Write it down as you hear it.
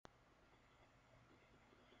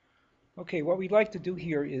Okay, what we'd like to do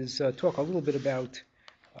here is talk a little bit about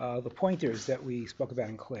the pointers that we spoke about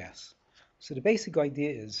in class. So the basic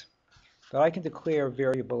idea is that I can declare a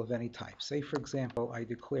variable of any type. Say, for example, I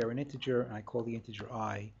declare an integer, and I call the integer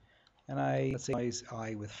I, and let's say is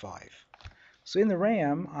I with 5. So in the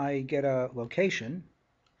RAM, I get a location,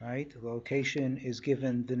 right? The location is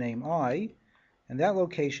given the name I, and that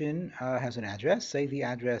location has an address. Say the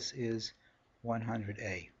address is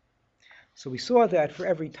 100A. So we saw that for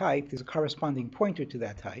every type, there's a corresponding pointer to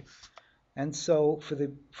that type. And so for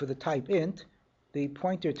the type int, the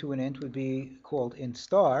pointer to an int would be called int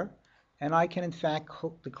star, and I can in fact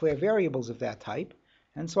declare variables of that type.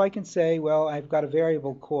 And so I can say, well, I've got a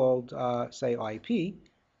variable called, say, IP.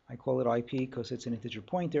 I call it IP because it's an integer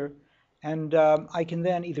pointer. And I can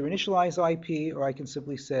then either initialize IP, or I can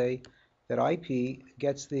simply say that IP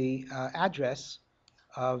gets the address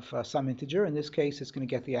of some integer. In this case, it's going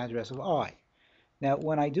to get the address of I. Now,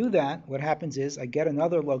 when I do that, what happens is I get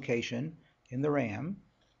another location in the RAM.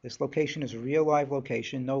 This location is a real live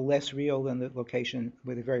location, no less real than the location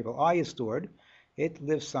where the variable I is stored. It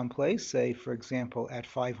lives someplace, say, for example, at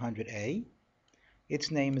 500A.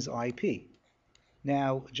 Its name is IP.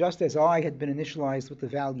 Now, just as I had been initialized with the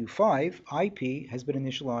value 5, IP has been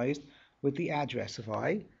initialized with the address of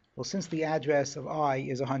I. Well, since the address of I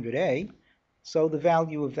is 100A, so the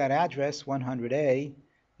value of that address, 100A,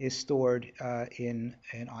 is stored in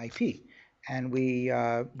IP. And we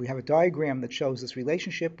have a diagram that shows this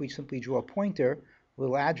relationship. We simply draw a pointer, a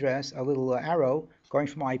little address, a little arrow going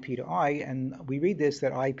from IP to I, and we read this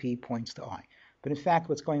that IP points to I. But in fact,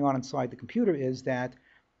 what's going on inside the computer is that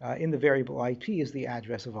in the variable IP is the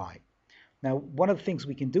address of I. Now, one of the things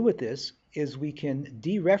we can do with this is we can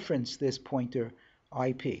dereference this pointer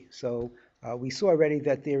IP. So we saw already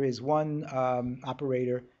that there is one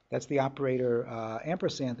operator, that's the operator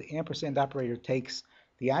ampersand. The ampersand operator takes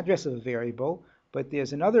the address of a variable, but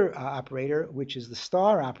there's another operator, which is the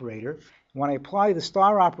star operator. When I apply the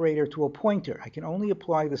star operator to a pointer, I can only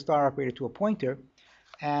apply the star operator to a pointer.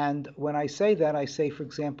 And when I say that, I say, for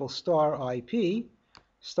example, star IP.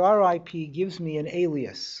 Star IP gives me an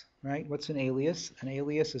alias, right? What's an alias? An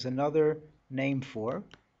alias is another name for.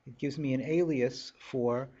 It gives me an alias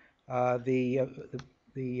for the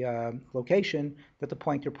location that the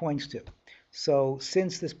pointer points to. So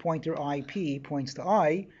since this pointer IP points to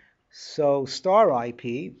I, so star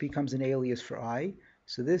IP becomes an alias for I.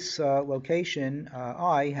 So this location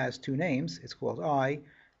I has two names. It's called I,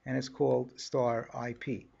 and it's called star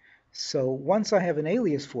IP. So once I have an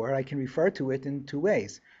alias for it, I can refer to it in two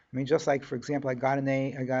ways. I mean, just like, for example, I got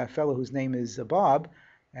a fellow whose name is Bob,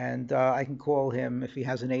 and I can call him, if he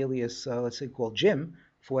has an alias, let's say called Jim,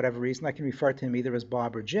 for whatever reason, I can refer to him either as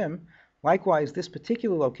Bob or Jim. Likewise, this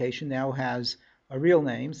particular location now has a real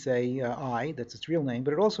name, say I, that's its real name,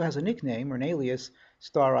 but it also has a nickname or an alias,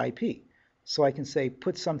 star IP. So I can say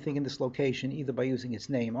put something in this location either by using its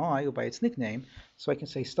name I or by its nickname. So I can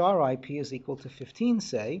say star IP is equal to 15,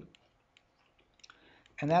 say,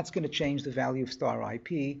 and that's going to change the value of star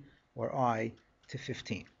IP, or I, to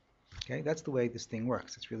 15. Okay, that's the way this thing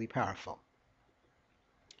works. It's really powerful.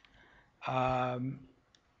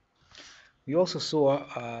 We also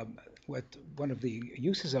saw what one of the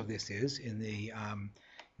uses of this is in the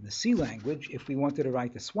C language, if we wanted to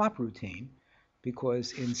write the swap routine,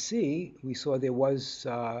 because in C we saw there was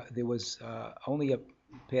only a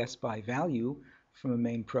pass by value from a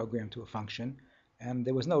main program to a function, and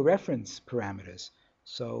there was no reference parameters.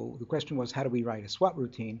 So the question was, how do we write a swap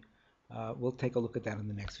routine? We'll take a look at that in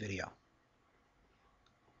the next video.